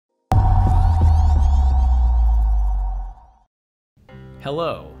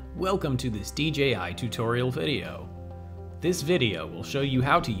Hello, welcome to this DJI tutorial video. This video will show you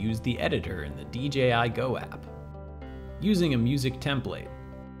how to use the editor in the DJI GO app. Using a music template,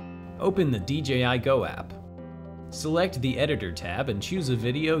 open the DJI GO app. Select the Editor tab and choose a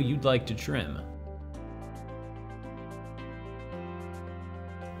video you'd like to trim.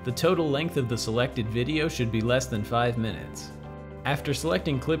 The total length of the selected video should be less than 5 minutes. After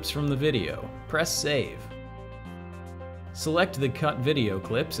selecting clips from the video, press Save. Select the cut video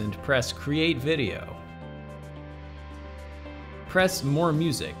clips and press Create Video. Press More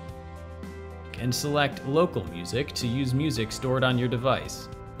Music and select Local Music to use music stored on your device.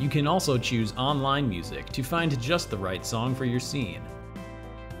 You can also choose Online Music to find just the right song for your scene.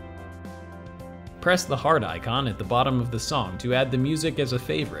 Press the heart icon at the bottom of the song to add the music as a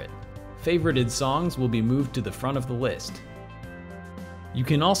favorite. Favorited songs will be moved to the front of the list. You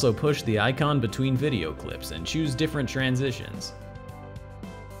can also push the icon between video clips and choose different transitions.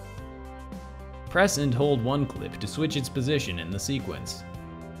 Press and hold one clip to switch its position in the sequence.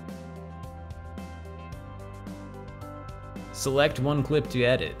 Select one clip to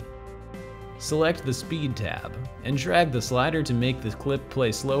edit. Select the Speed tab and drag the slider to make the clip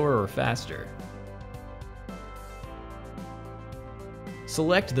play slower or faster.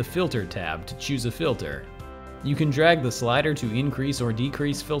 Select the Filter tab to choose a filter. You can drag the slider to increase or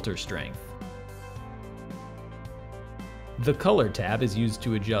decrease filter strength. The Color tab is used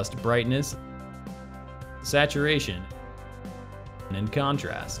to adjust brightness, saturation, and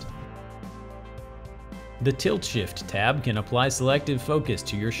contrast. The Tilt Shift tab can apply selective focus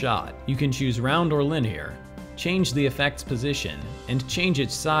to your shot. You can choose round or linear, change the effect's position, and change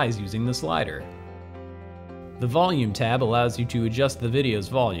its size using the slider. The Volume tab allows you to adjust the video's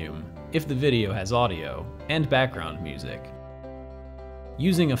volume, if the video has audio, and background music.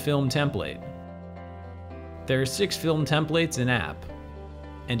 Using a film template. There are 6 film templates in app,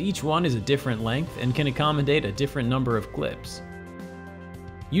 and each one is a different length and can accommodate a different number of clips.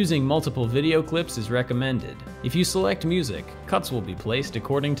 Using multiple video clips is recommended. If you select music, cuts will be placed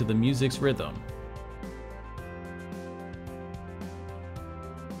according to the music's rhythm.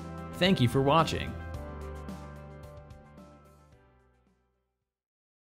 Thank you for watching.